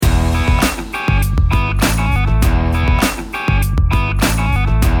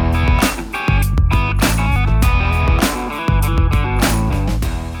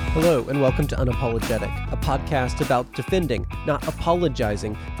welcome to Unapologetic, a podcast about defending, not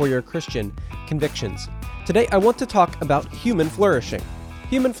apologizing for your Christian convictions. Today, I want to talk about human flourishing.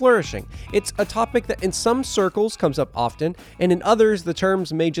 Human flourishing. It's a topic that in some circles comes up often, and in others, the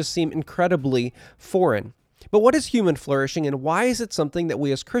terms may just seem incredibly foreign. But what is human flourishing, and why is it something that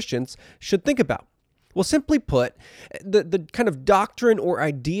we as Christians should think about? Well, simply put, the kind of doctrine or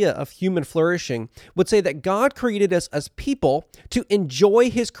idea of human flourishing would say that God created us as people to enjoy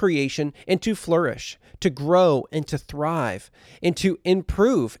his creation and to flourish, to grow and to thrive, and to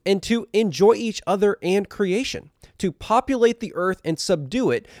improve and to enjoy each other and creation, to populate the earth and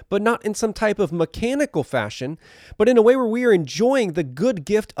subdue it, but not in some type of mechanical fashion, but in a way where we are enjoying the good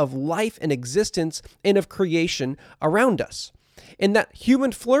gift of life and existence and of creation around us. And that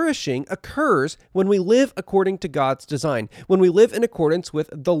human flourishing occurs when we live according to God's design, when we live in accordance with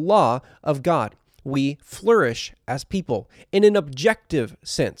the law of God. We flourish as people in an objective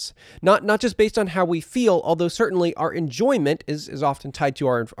sense, not just based on how we feel, although certainly our enjoyment is often tied to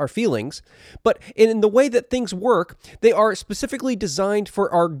our feelings, but in the way that things work, they are specifically designed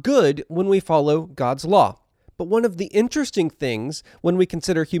for our good when we follow God's law. But one of the interesting things when we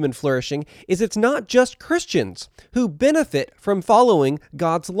consider human flourishing is it's not just Christians who benefit from following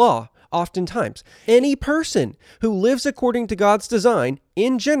God's law. Oftentimes, any person who lives according to God's design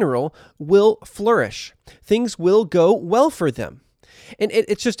in general will flourish. Things will go well for them. And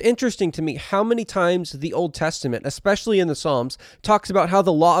it's just interesting to me how many times the Old Testament, especially in the Psalms, talks about how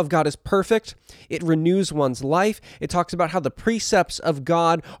the law of God is perfect. It renews one's life. It talks about how the precepts of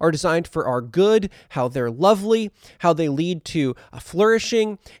God are designed for our good, how they're lovely, how they lead to a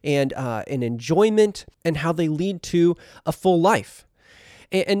flourishing and an enjoyment, and how they lead to a full life.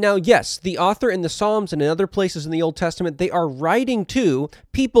 And now, yes, the author in the Psalms and in other places in the Old Testament, they are writing to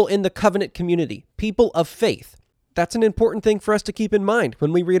people in the covenant community, people of faith. That's an important thing for us to keep in mind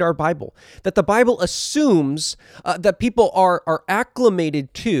when we read our Bible, that the Bible assumes that people are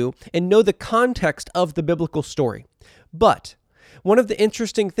acclimated to and know the context of the biblical story. But one of the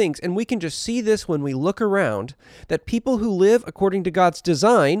interesting things, and we can just see this when we look around, that people who live according to God's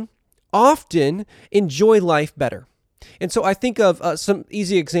design often enjoy life better. And so I think of some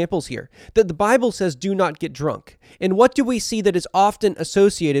easy examples here. That the Bible says, do not get drunk. And what do we see that is often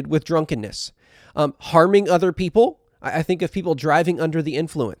associated with drunkenness? Harming other people. I think of people driving under the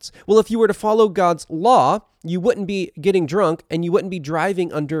influence. Well, if you were to follow God's law, you wouldn't be getting drunk and you wouldn't be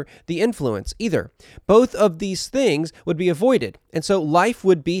driving under the influence either. Both of these things would be avoided. And so life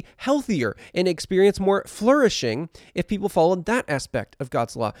would be healthier and experience more flourishing if people followed that aspect of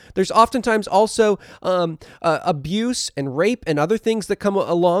God's law. There's oftentimes also abuse and rape and other things that come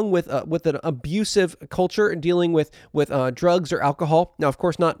along with an abusive culture dealing with drugs or alcohol. Now, of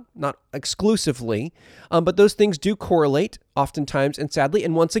course, not exclusively, but those things do correlate oftentimes and sadly.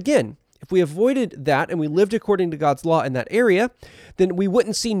 And once again, if we avoided that and we lived according to God's law in that area, then we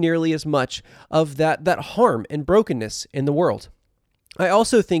wouldn't see nearly as much of that harm and brokenness in the world. I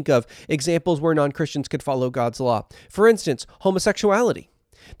also think of examples where non-Christians could follow God's law. For instance, homosexuality.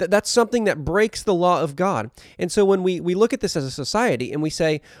 That's something that breaks the law of God. And so when we look at this as a society and we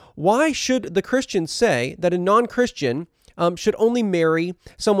say, why should the Christians say that a non-Christian should only marry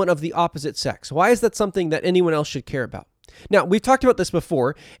someone of the opposite sex? Why is that something that anyone else should care about? Now, we've talked about this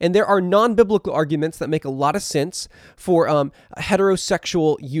before, and there are non-biblical arguments that make a lot of sense for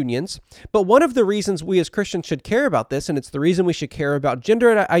heterosexual unions. But one of the reasons we as Christians should care about this, and it's the reason we should care about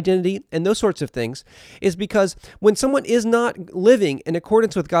gender identity and those sorts of things, is because when someone is not living in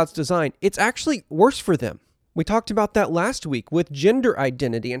accordance with God's design, it's actually worse for them. We talked about that last week with gender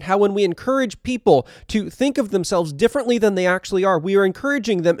identity and how when we encourage people to think of themselves differently than they actually are, we are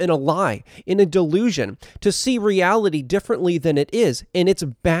encouraging them in a lie, in a delusion, to see reality differently than it is, and it's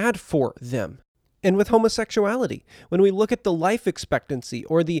bad for them. And with homosexuality, when we look at the life expectancy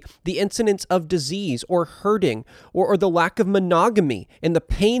or the incidence of disease or hurting or the lack of monogamy and the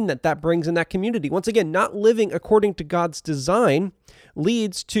pain that brings in that community, once again, not living according to God's design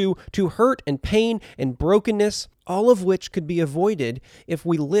leads to hurt and pain and brokenness, all of which could be avoided if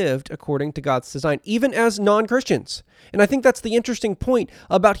we lived according to God's design, even as non-Christians. And I think that's the interesting point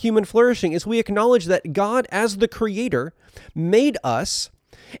about human flourishing is we acknowledge that God, as the creator, made us.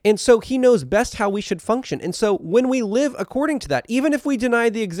 And so he knows best how we should function. And so when we live according to that, even if we deny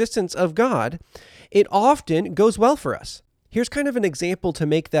the existence of God, it often goes well for us. Here's kind of an example to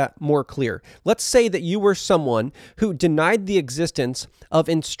make that more clear. Let's say that you were someone who denied the existence of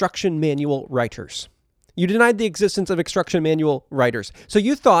instruction manual writers. You denied the existence of instruction manual writers. So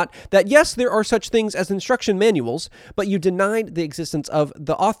you thought that, yes, there are such things as instruction manuals, but you denied the existence of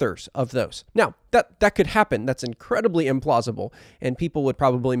the authors of those. Now, that could happen. That's incredibly implausible, and people would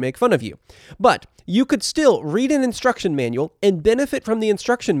probably make fun of you. But you could still read an instruction manual and benefit from the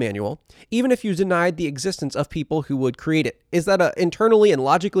instruction manual, even if you denied the existence of people who would create it. Is that an internally and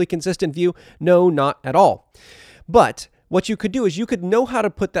logically consistent view? No, not at all. But what you could do is you could know how to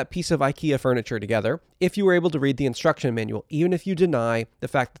put that piece of IKEA furniture together if you were able to read the instruction manual, even if you deny the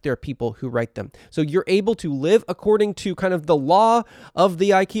fact that there are people who write them. So you're able to live according to kind of the law of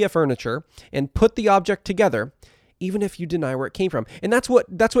the IKEA furniture and put the object together, even if you deny where it came from. And that's what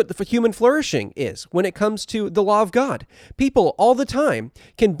the human flourishing is when it comes to the law of God. People all the time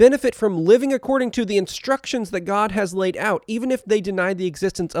can benefit from living according to the instructions that God has laid out, even if they deny the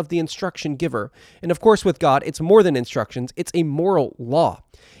existence of the instruction giver. And of course, with God, it's more than instructions. It's a moral law.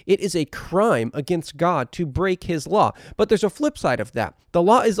 It is a crime against God to break his law. But there's a flip side of that. The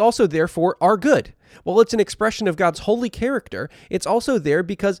law is also there for our good. Well, it's an expression of God's holy character. It's also there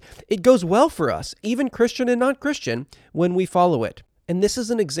because it goes well for us, even Christian and non-Christian, when we follow it. And this is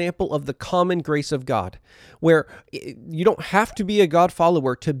an example of the common grace of God, where you don't have to be a God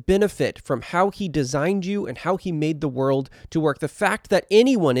follower to benefit from how he designed you and how he made the world to work. The fact that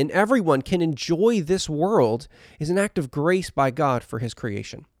anyone and everyone can enjoy this world is an act of grace by God for his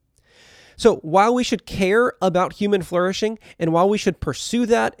creation. So while we should care about human flourishing, and while we should pursue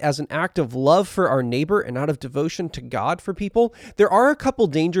that as an act of love for our neighbor and out of devotion to God for people, there are a couple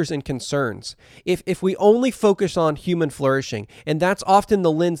dangers and concerns if we only focus on human flourishing. And that's often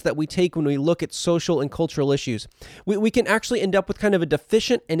the lens that we take when we look at social and cultural issues. We can actually end up with kind of a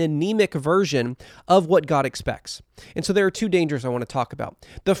deficient and anemic version of what God expects. And so there are two dangers I want to talk about.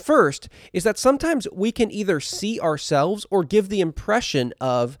 The first is that sometimes we can either see ourselves or give the impression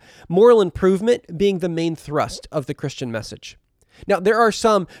of moral improvement being the main thrust of the Christian message. Now, there are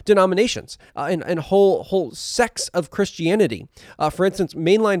some denominations and whole sects of Christianity. For instance,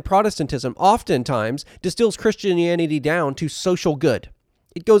 mainline Protestantism oftentimes distills Christianity down to social good.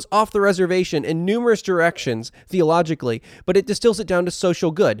 It goes off the reservation in numerous directions theologically, but it distills it down to social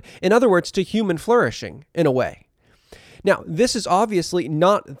good. In other words, to human flourishing in a way. Now, this is obviously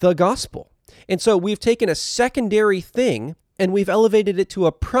not the gospel. And so we've taken a secondary thing and we've elevated it to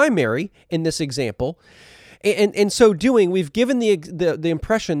a primary in this example. And in so doing, we've given the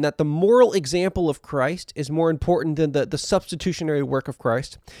impression that the moral example of Christ is more important than the substitutionary work of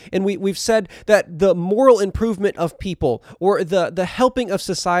Christ. And we've said that the moral improvement of people or the helping of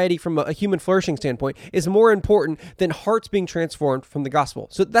society from a human flourishing standpoint is more important than hearts being transformed from the gospel.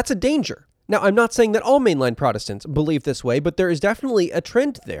 So that's a danger. Now, I'm not saying that all mainline Protestants believe this way, but there is definitely a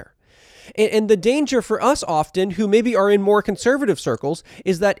trend there. And the danger for us often, who maybe are in more conservative circles,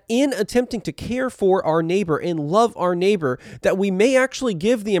 is that in attempting to care for our neighbor and love our neighbor, that we may actually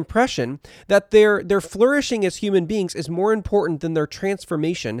give the impression that their flourishing as human beings is more important than their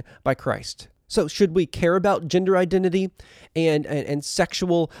transformation by Christ. So should we care about gender identity and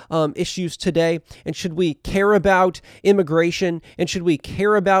sexual issues today? And should we care about immigration? And should we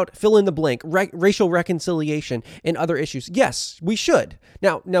care about fill in the blank, racial reconciliation and other issues? Yes, we should.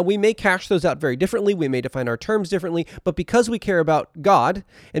 Now we may cash those out very differently. We may define our terms differently, but because we care about God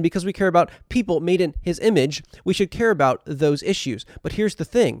and because we care about people made in his image, we should care about those issues. But here's the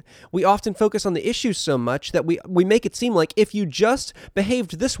thing. We often focus on the issues so much that we make it seem like if you just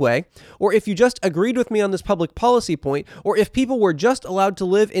behaved this way, or if you just agreed with me on this public policy point, or if people were just allowed to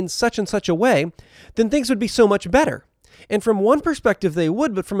live in such and such a way, then things would be so much better. And from one perspective they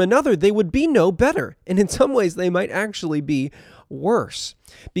would, but from another they would be no better. And in some ways they might actually be worse.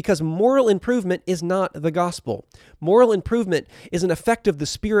 Because moral improvement is not the gospel. Moral improvement is an effect of the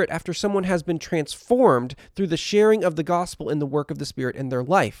Spirit after someone has been transformed through the sharing of the gospel and the work of the Spirit in their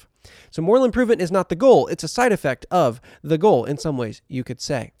life. So moral improvement is not the goal. It's a side effect of the goal in some ways, you could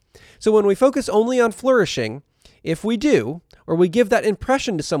say. So when we focus only on flourishing, if we do, or we give that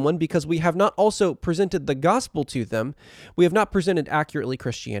impression to someone because we have not also presented the gospel to them, we have not presented accurately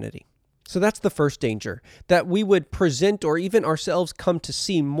Christianity. So that's the first danger, that we would present or even ourselves come to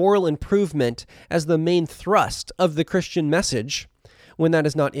see moral improvement as the main thrust of the Christian message when that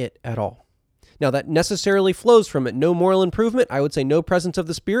is not it at all. Now, that necessarily flows from it. No moral improvement, I would say no presence of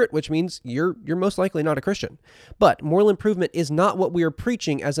the Spirit, which means you're most likely not a Christian. But moral improvement is not what we are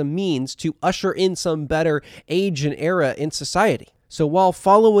preaching as a means to usher in some better age and era in society. So while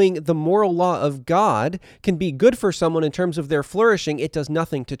following the moral law of God can be good for someone in terms of their flourishing, it does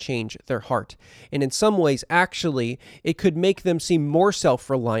nothing to change their heart. And in some ways, actually, it could make them seem more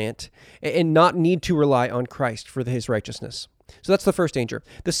self-reliant and not need to rely on Christ for his righteousness. So that's the first danger.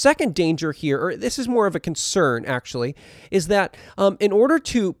 The second danger here, or this is more of a concern actually, is that in order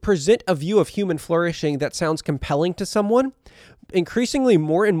to present a view of human flourishing that sounds compelling to someone, increasingly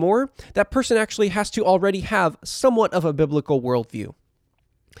more and more, that person actually has to already have somewhat of a biblical worldview.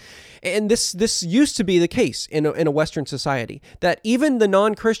 And this used to be the case in a Western society, that even the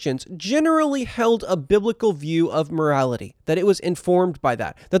non-Christians generally held a biblical view of morality, that it was informed by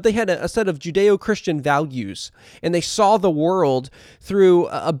that they had a set of Judeo-Christian values, and they saw the world through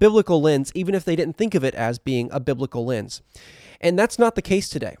a biblical lens, even if they didn't think of it as being a biblical lens. And that's not the case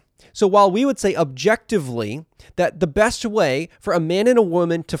today. So while we would say objectively that the best way for a man and a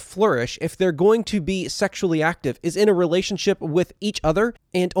woman to flourish if they're going to be sexually active is in a relationship with each other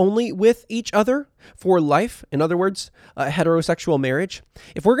and only with each other for life, in other words, a heterosexual marriage,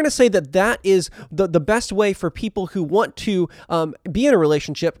 if we're going to say that that is the best way for people who want to be in a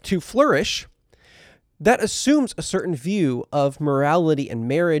relationship to flourish, that assumes a certain view of morality and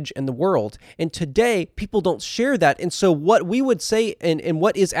marriage and the world. And today, people don't share that. And so what we would say and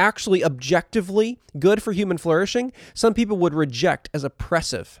what is actually objectively good for human flourishing, some people would reject as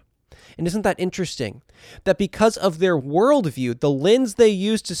oppressive. And isn't that interesting? That because of their worldview, the lens they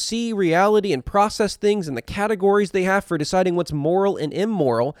use to see reality and process things and the categories they have for deciding what's moral and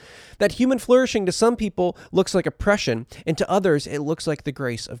immoral, that human flourishing to some people looks like oppression, and to others, it looks like the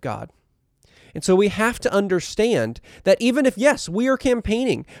grace of God. And so we have to understand that even if, yes, we are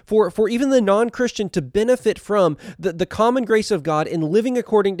campaigning for even the non-Christian to benefit from the common grace of God in living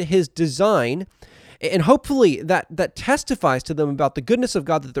according to his design, and hopefully that testifies to them about the goodness of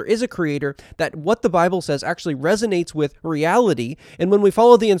God, that there is a creator, that what the Bible says actually resonates with reality. And when we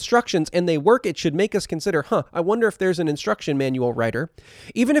follow the instructions and they work, it should make us consider, I wonder if there's an instruction manual writer.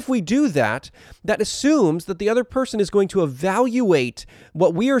 Even if we do that, that assumes that the other person is going to evaluate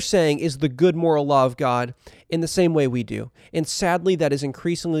what we are saying is the good moral law of God in the same way we do. And sadly, that is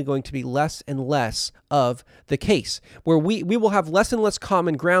increasingly going to be less and less of the case, where we will have less and less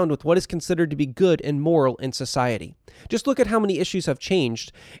common ground with what is considered to be good and moral in society. Just look at how many issues have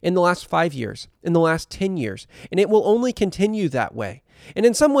changed in the last 5 years, in the last 10 years, and it will only continue that way. And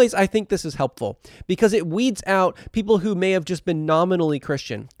in some ways, I think this is helpful because it weeds out people who may have just been nominally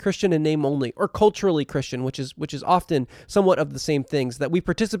Christian in name only, or culturally Christian, which is often somewhat of the same things, that we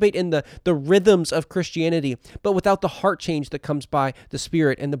participate in the rhythms of Christianity, but without the heart change that comes by the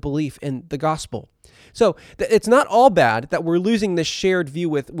Spirit and the belief in the gospel. So it's not all bad that we're losing this shared view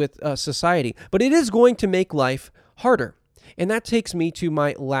with society, but it is going to make life harder. And that takes me to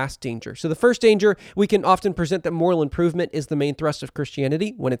my last danger. So the first danger, we can often present that moral improvement is the main thrust of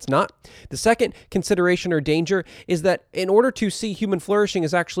Christianity when it's not. The second consideration or danger is that in order to see human flourishing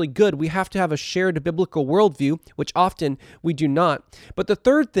as actually good, we have to have a shared biblical worldview, which often we do not. But the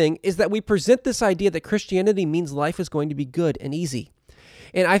third thing is that we present this idea that Christianity means life is going to be good and easy.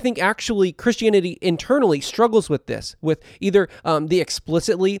 And I think actually Christianity internally struggles with this, with either the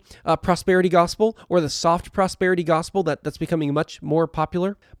explicitly prosperity gospel or the soft prosperity gospel that's becoming much more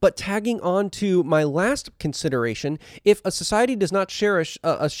popular. But tagging on to my last consideration, if a society does not share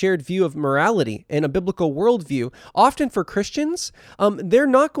a shared view of morality and a biblical worldview, often for Christians, they're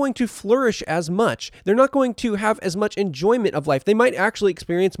not going to flourish as much. They're not going to have as much enjoyment of life. They might actually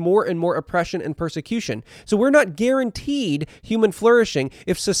experience more and more oppression and persecution. So we're not guaranteed human flourishing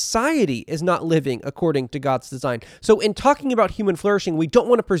if society is not living according to God's design. So in talking about human flourishing, we don't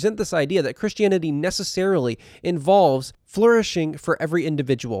want to present this idea that Christianity necessarily involves flourishing for every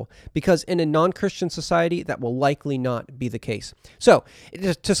individual, because in a non-Christian society, that will likely not be the case. So,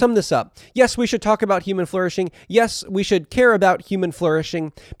 to sum this up, yes, we should talk about human flourishing. Yes, we should care about human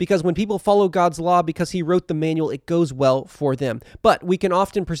flourishing, because when people follow God's law because he wrote the manual, it goes well for them. But we can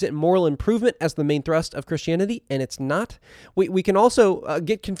often present moral improvement as the main thrust of Christianity, and it's not. We can also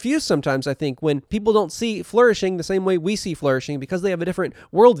get confused sometimes, I think, when people don't see flourishing the same way we see flourishing because they have a different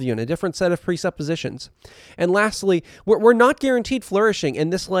worldview and a different set of presuppositions. And lastly, we're not guaranteed flourishing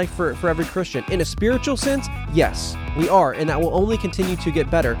in this life for every Christian. In a spiritual sense, yes, we are, and that will only continue to get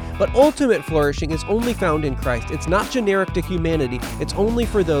better. But ultimate flourishing is only found in Christ. It's not generic to humanity. It's only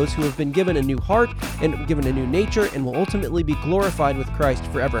for those who have been given a new heart and given a new nature and will ultimately be glorified with Christ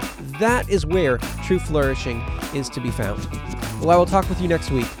forever. That is where true flourishing is to be found. Well, I will talk with you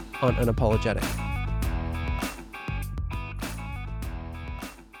next week on Unapologetic.